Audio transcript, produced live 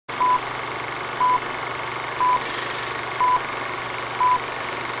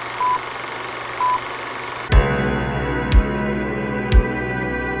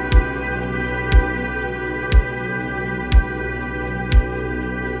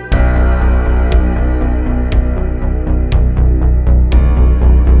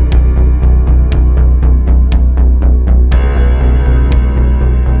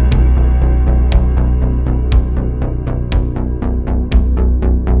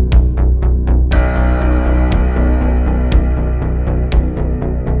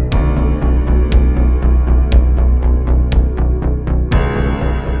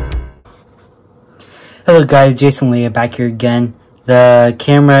Hello guys, Jason Leah back here again. The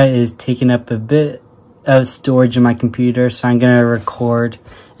camera is taking up a bit of storage in my computer, so I'm gonna record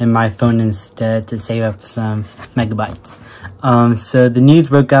in my phone instead to save up some megabytes. So the news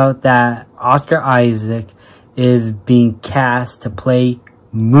broke out that Oscar Isaac is being cast to play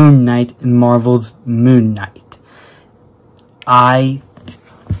Moon Knight in Marvel's Moon Knight. I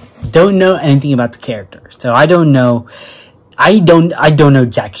don't know anything about the character, so I don't know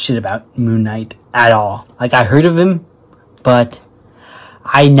jack shit about Moon Knight at all. Like, I heard of him, but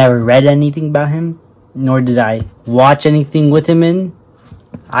I never read anything about him, nor did I watch anything with him in.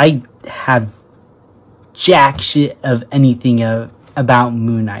 I have jack shit of anything about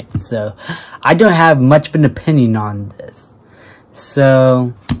Moon Knight, so I don't have much of an opinion on this.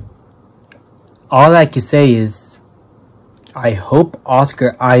 So, all I can say is, I hope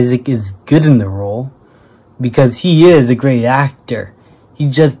Oscar Isaac is good in the role, because he is a great actor.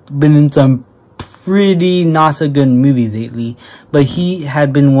 He's just been in some pretty not so good movies lately, but he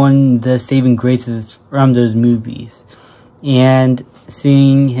had been one of the saving graces from those movies. And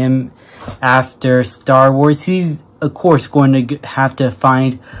seeing him after Star Wars, he's of course going to have to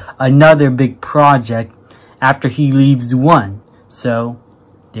find another big project after he leaves one. So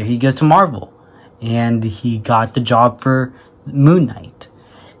there he goes to Marvel, and he got the job for Moon Knight.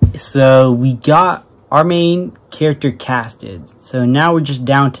 So we got our main character casted, so now we're just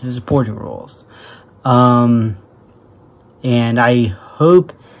down to the supporting roles. And I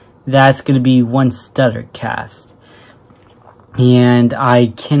hope that's gonna be one stellar cast. And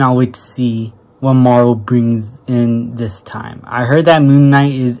I cannot wait to see what Marvel brings in this time. I heard that Moon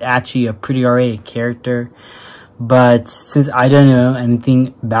Knight is actually a pretty R-rated character, but since I don't know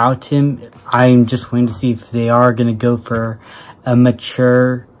anything about him, I'm just waiting to see if they are gonna go for a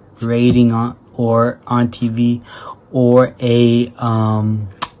mature rating on TV, or a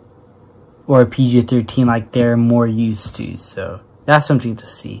PG-13 like they're more used to. So that's something to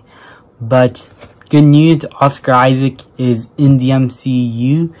see. But good news, Oscar Isaac is in the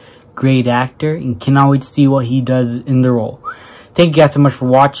MCU, great actor, and cannot wait to see what he does in the role. Thank you guys so much for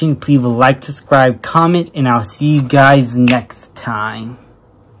watching. Please like, subscribe, comment, and I'll see you guys next time.